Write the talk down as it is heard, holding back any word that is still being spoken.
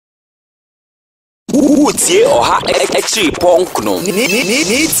Utie oha extra punk no.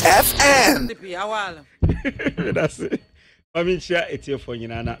 Needs FM. Awal. That's it. I mean, share it here for you,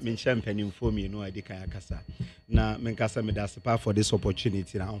 Nana. I mean, champagne for me, no idea. Kasa. Na menkasa me das pa for this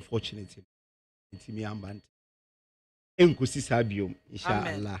opportunity. Na unfortunately, it's me ambant. Enkusi sabium,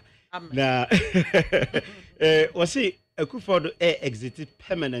 inshallah. Na, was he Akufo Addo exited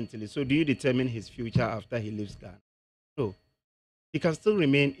permanently? So, do you determine his future after he leaves Ghana? No, he can still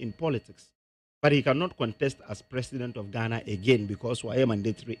remain in politics, but he cannot contest as president of Ghana again because we are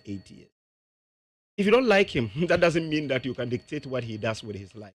mandatory 8 years. If you don't like him, that doesn't mean that you can dictate what he does with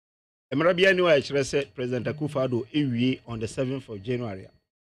his life. I said President Akufo Addo on the 7th of January.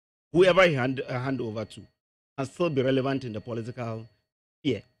 Whoever he hand over to can still be relevant in the political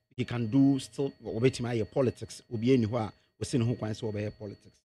sphere. He can do still politics.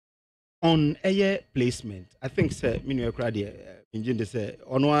 Politics. On a placement, I think sir,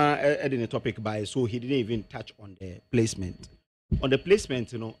 on a topic by so he didn't even touch on the placement. On the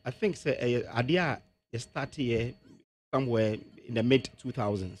placement, I think sir, idea started here somewhere in the mid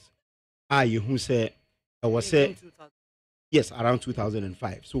 2000s. You who say I was say yes around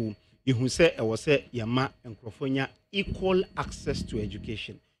 2005. So you who say I was say Yama and Crofonia equal access to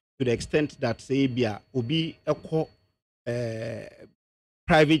education to the extent that say bia obi equal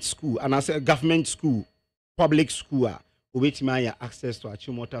private school and as a government school, public school, obetimi access to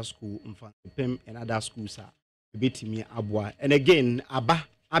Achimota school, Mfam and other schools obetimi abwa. And again,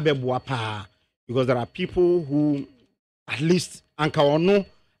 abebwa pa because there are people who at least anka ono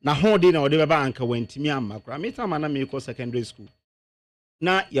na hodi na odebeba anka wentimi amakra. Meta mana me ko secondary school.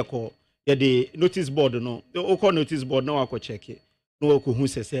 Na yako the notice board no, the notice board no wako check it. No wako hu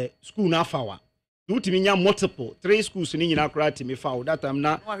say school na fawa. Utimi nya multiple 3 schools ni nyina kra timi fawo that time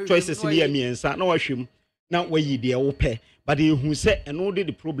na choices ni amiensa na wahwem na wayi de wo pe but hu se eno de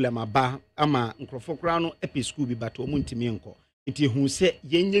the problem aba ama nkrofo kra no epi school bi bato mu ntimi enko nti hu se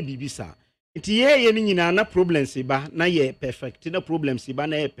yenye bibisa nti ye ni nyina na problems ba na ye perfect na problems ba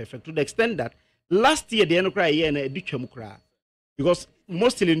na ye perfect to the extent that last year the eno kra ye na editwam kra because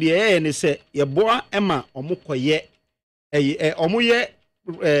mostly in the ye ni se ye boa ema omokoye omoye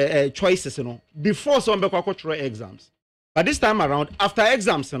choices before some be exams, but this time around after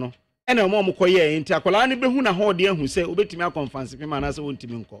exams and mom koye nti akola ni behu na ho de hu se obetimi akonfanse pe mana se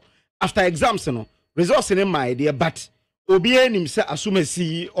wontimi nko after exams results in my idea but obi enim se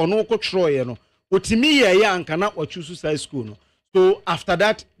asumasi ono ko troye no otimi ye anka na choose side school no so after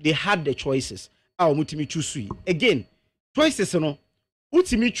that they had the choices mutimi choose again choices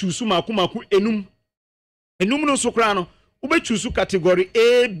utimi choose maku enum no so kra no ube choose category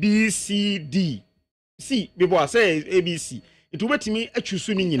A, B, C, D. C, before I say A, B, C. It will be me a choose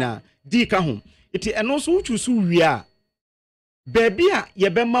ni nyina. D ka home. It and also choose we are. Baby, ye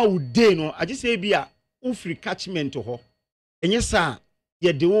bema ude no. I just say be a free catchment to her. And yes, sir,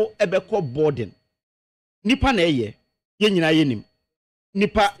 ye do ebeko boarding. Nipa na ye nyina yenim.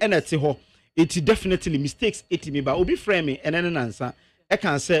 Nipa enete ho. It definitely mistakes it me ba obi frame me and an answer. I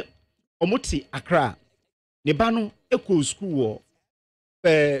can say omoti Accra. Ne ba no eko school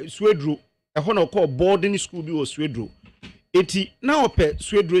Swedru na call boarding school bi wo Swedru eti na ope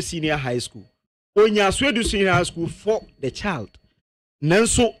Swedru senior high school onya Swedru senior high school for the child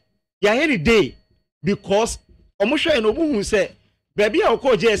nanso ya any day because omohwe no obuhu se baby a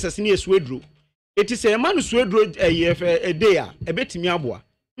call JSS ni Swedru eti se man Swedru a day a ebetimi aboa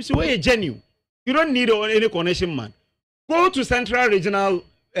you see where genuine you don't need any connection man go to Central Regional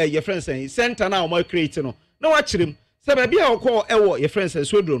your friends say center now my create no watch him say baby I call your friends say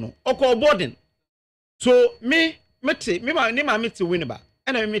Swedru no or call boarding so me ma meti Winneba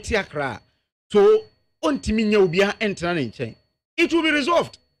and I meti Accra so ontimi nya obi a enter na nchen it will be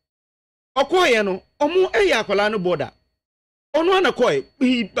resolved okoye no omo akola no border ono anakoy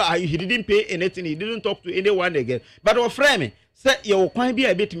he didn't pay anything he didn't talk to anyone again but our friend say your kwan bi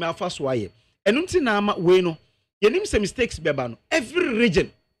a betimi afa so aye enum ti na ama we no yenim some mistakes beba no every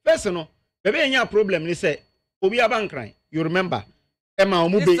region first no bebe nya problem ni say obi abankran you remember Emma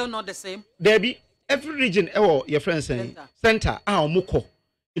omube it's still not the same there be every region your friends say center omukọ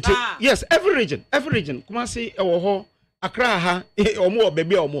yes every region kuma say ho Accra ha omo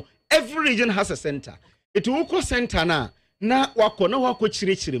bebe omo every region has a center it will call center na wako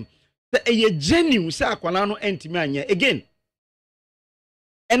chirechirem say genuine say akwala no entimi anya again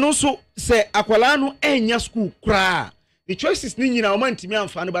and also say akwala no enya school kra the choices ni nyina o man ntimi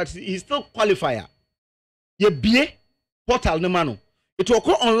amfa but he still qualifier ye bie portal no mano it will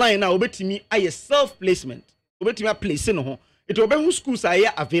go online now obetimi aye self placement obetimi a place no ho it will be who schools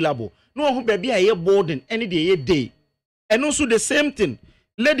are available no who baby aye boarding any day and also the same thing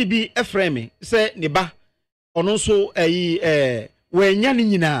lady bi eframe say ne ba ono so wanya ni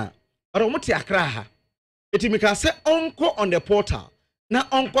nyina ora mo te akra ha etimi ka say onko on the portal na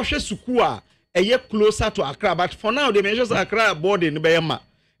onko hwe suku a closer to Accra, but for now they mention Accra boarding be ma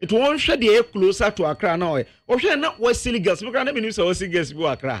it won't share the closer to Accra now o hwe na Wesley girls because na be nim say Wesley girls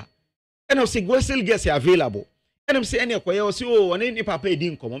bi Accra and I say Wesley girls available and I'm say any koye o say oh ni papa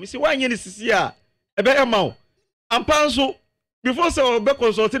edi nkomo me say wanye ni sisi a e be ma o ampa so before say o be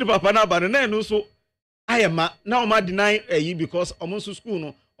consult the papa na ba na no so ayema na o ma deny because omo so school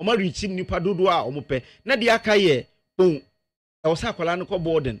no o ma reach nipa dodo a o mo pe na de aka ye on I was akwala no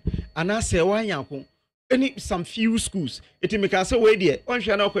boarding and I say wanyako any some few schools it make us say we there on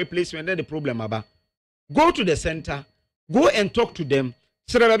share na placement then the problem aba go to the center go and talk to them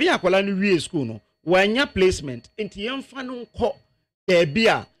so that be akwala no wie school no wanya placement enti yemfa no nko e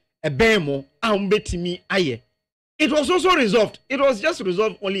bia eben mo ambetimi aye it was also resolved it was just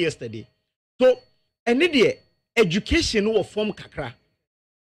resolved only yesterday so any there education no form kakra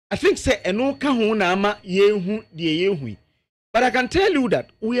I think say eno ka ho na ama yehu de yehu. But I can tell you that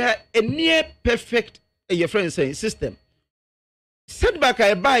we are a near perfect your friend saying system. Setback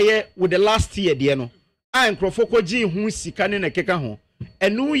I buy with the last year, Diano. I am Crofoko who sikane na keka ho.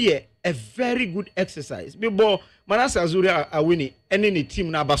 And new year a very good exercise. Bibo Manasa Azuria are winning any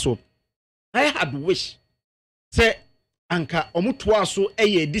team na baso. I had wish say anka omutwaso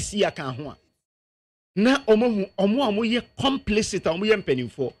this year kan ho. Na omo ye complicit omo ye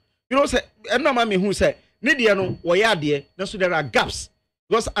mpanimfo. You know say no mama who say Nidia no woyade na so there are gaps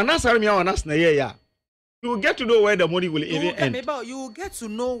because anasare me awanas na yeah you will get to know where the money will even end. You will get to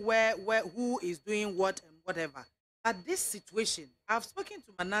know where who is doing what and whatever. At this situation, I've spoken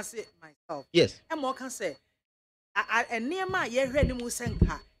to Manasseh myself. Yes. And more can say a nearma ye ready mu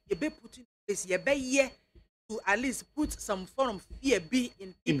senka ye be put in place ye be ye to at least put some form of fear be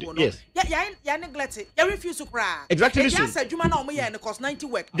in people. Yes. Yeah, neglect it. You refuse to cry. Exactly. Yes, a Juma na omo cost 90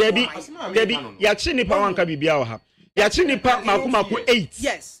 work. Debbie, ya chini pa wanka bibia wa ha. Ya chini pa maku 8.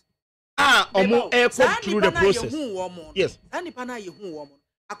 Yes. Omo airport through the process. Yes.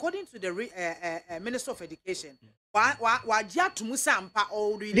 According to the Minister of Education, they are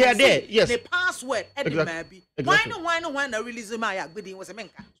there. Yes. The password. Exactly. Why no release my bidding was a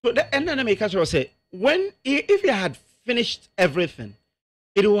menka. So the and then make say when if you had finished everything,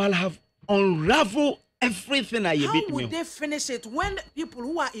 it will have unraveled everything. How would they finish it when people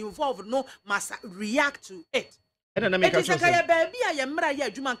who are involved must react to it? And then make say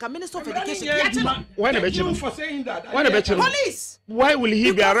Minister of Education. Why not for saying that? Police. Why will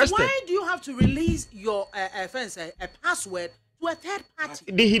he be arrested? Why do you have to release your offense a password to a third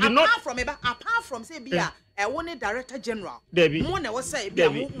party? He did not apart from say be a one director general. Debbie.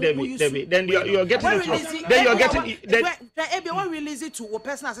 Debbie. Then you're getting it wrong. Then you're getting then release it to a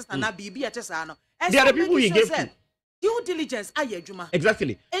personal assistant na BB at Tesano. There are the people he gave to. Due diligence Juma.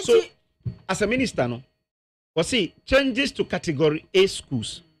 Exactly. So as a minister no well, see, changes to category A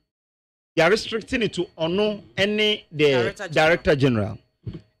schools. You are restricting it to honor any director general.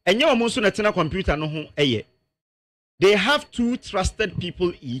 And you also na computer no ho eye. They have 2 trusted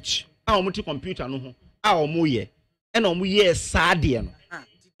people each. A multi computer no ho. A omo ye. And omo ye sadie no.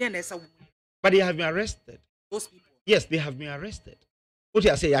 But they have been arrested. Those people. Yes, they have been arrested. What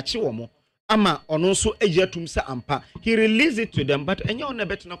you say yachi omo. Ama ono so ejetum sa ampa. He released it to them, but enye on a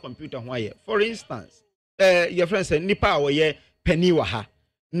better computer why. For instance, your friend said nipa or ye penny waha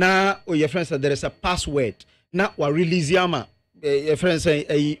na or your friend said there is a password na wa release yama your friend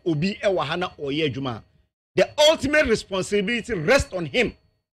say obi e wahana or ye juma the ultimate responsibility rests on him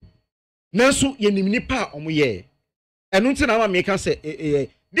nanso ye nipa omo ye enu nti na ma make say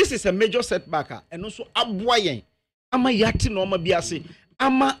this is a major setback and also aboa yen ama yati no ma biase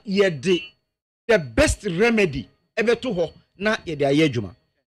ama ye de the best remedy ebeto ho na ye de aye juma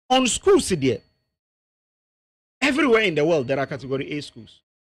on schools there. Everywhere in the world, there are category A schools.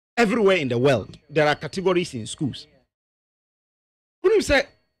 Everywhere in the world, there are categories in schools. When you say,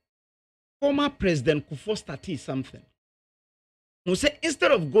 former President Akufo started something, you say,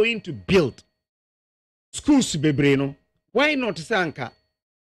 instead of going to build schools, why not say, Anka,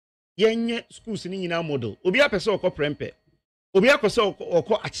 yenye schools ni ina model. Obiya pesa oko prempe. Obiya pesa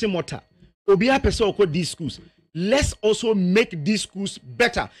oko achimota. Obiya pesa oko these schools. Let's also make these schools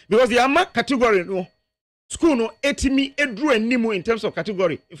better. Because the ama category, no, school no etimi edru animu in terms of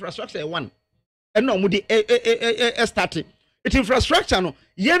category infrastructure 1 and no mudi starting it infrastructure no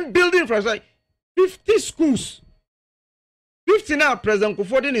yen building infrastructure 50 schools 50 now president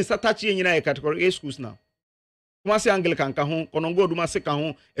Akufo in satachi nyina category A schools now Kumasi Anglican ka ho Konongo Dumase ka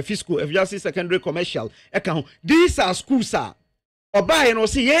ho Efi school Efiasi secondary commercial e ka ho these are schools Oba you know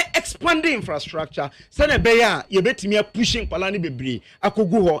see ye expanding infrastructure say na be ya ye betimi pushing kwala ne bebre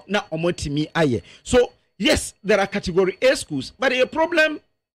akogu ho na omotimi aye. So yes, there are category A schools, but a problem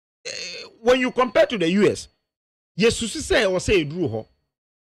when you compare to the US, yes, say or say drew ho.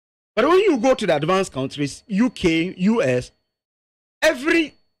 But when you go to the advanced countries, UK, US,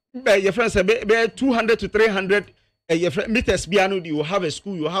 every your friends say 200 to 300 meters beyond, you have a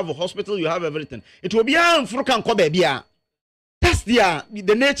school, you have a hospital, you have everything. It will be that's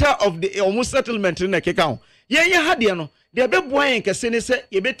the nature of the almost settlement in the Kekao. Yeah, had no. They be boy and Cassene say,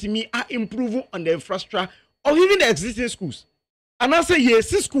 you bet me improve on the infrastructure or even the existing schools. And I say, yes,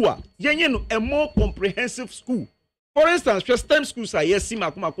 school, a more comprehensive school. For instance, first time schools are yes,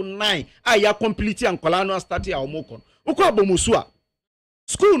 Simakumako 9, ya completely and Colano starting our mokon. Ukwa Bomusua.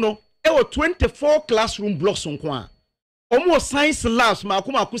 School no, 24 classroom blocks on Kwa. Almost science labs,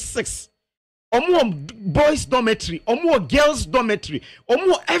 Makumako 6. Boys dormitory, girls dormitory,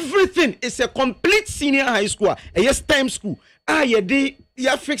 everything is a complete senior high school, a yes time school.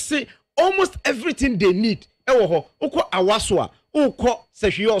 Ya fixing almost everything they need. Uko Awaswa, Uko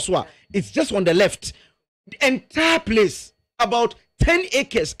Seshioswa. It's just on the left. The entire place, about 10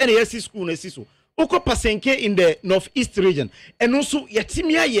 acres, and a school Nesiso. Uko Pasenke in the northeast region. And also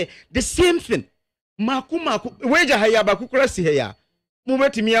Yatimia the same thing. Maku, Weja Hayaba Kukurasi Haya.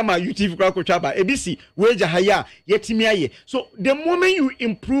 Muma UTV Krakochaba, ABC, Weja Haya, Yetimiaye. So the moment you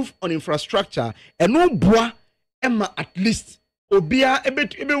improve on infrastructure, and no bois, Emma at least, Obia,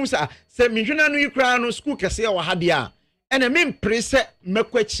 Ebemusa, say, Mijana Nukrano, school Cassia or Hadia, and a main preset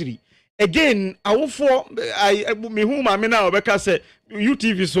Mekwechri. Again, I will for me whom I mean now, because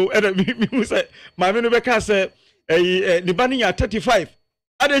UTV so, my Menobeka say, the banning at 35,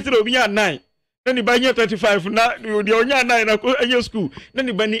 I didn't be at 9. Then the banner 35 na the onya 9 na school. Then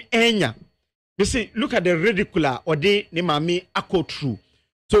the banner enya. You see, look at the ridiculous or they ne mami ako true.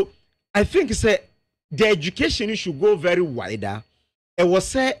 So I think say the education should go very wider. It was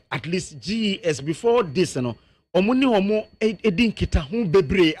say at least GES before this no. Omuni omo edin kita hu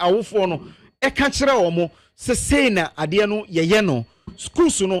bebre awofo no. E ka kire omo se say na ade no yeye no.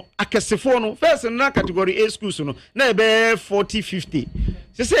 Schools no akesefo no first na category A schools no na be 40-50.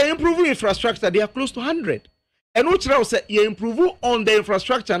 Say improving infrastructure, they are close to 100. And which now say you improve on the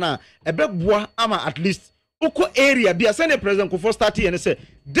infrastructure now, a big boy ama at least uko area be a send president Akufo starting and say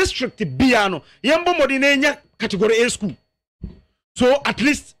district biano yambo modinenya category A school. So at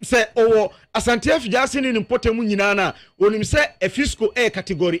least say oh asante afjase ni mpotemu nyina na onim say a fiscal A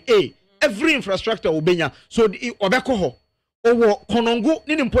category A every infrastructure obenya so obeko ho owo konongo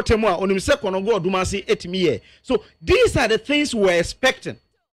ni mpotemu a onim say konongo odumase etimi. So these are the things we're expecting.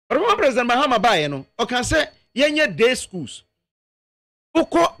 But President Mahama Baye no, o can say yenye day schools.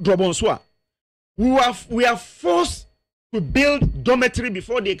 Uko Drobonswa. We are forced to build dormitory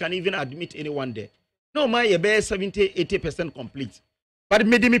before they can even admit anyone there. No my ye be 70-80% complete. But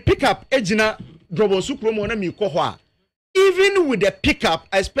me pick up ejina Drobonsu kromo na mi ko ho a. Even with the pickup,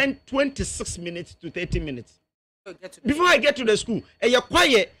 I spent 26 minutes to 30 minutes. Before I get to the school, e ye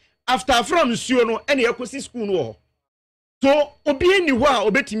quiet after from Nsuo no ene yakosi school no. So, obi ni wa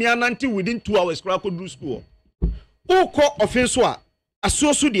obetimi ananti within 2 hours kra ko do school. Oko offenso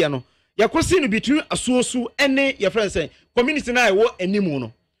asuosu de no. Yakosi no between asuosu ene your friend say community na wo animu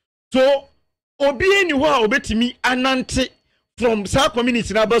no. So, obi ni wa obetimi ananti from sa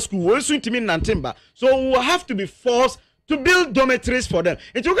community na ba school wo so ntimi nantemba. So, we will have to be forced to build dormitories for them.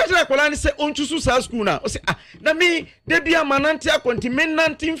 It you get like when say onchusu sa school na. O say na me de bia mananti akontimen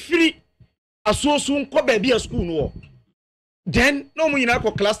nantim free asuosu nko ba bia school no. Then no me na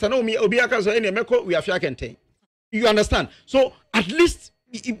ko cluster no me obi aka so any meko we afia kenten. You understand? So at least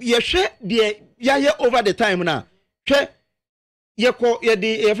you share the yeah over the time now. Share ye ko ye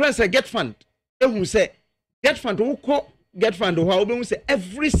the friends say get fund. Who say get fund who ko get fund who obi say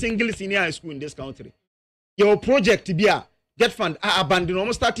every single senior high school in this country. Your project be a get fund abandon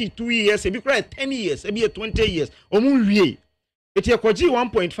almost starting 2 years, e be 10 years, e be 20 years. Omu wie. It ye koji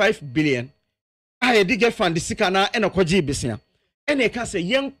 1.5 billion. I did get fund the sikana and a koji business. And they can say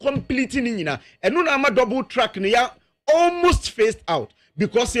young completing in and no ama double track near almost phased out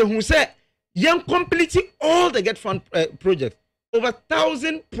because who said young completing all the get fund projects. Over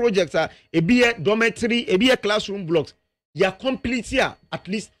 1,000 projects are a be a dormitory, a be a classroom blocks. Ya complete here at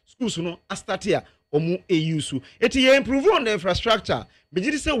least schools no start here omu eusu. It ye improve on the infrastructure. But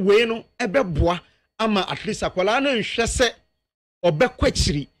it is a way no ebe boa ama at least akwala no nhwese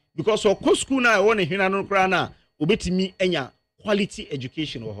obekwachiri. Because of school na won hina no kra na obetimi enya quality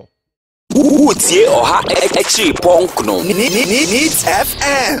education wo ho. Utie oha echi ponkno. Needs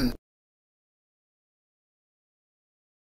FM.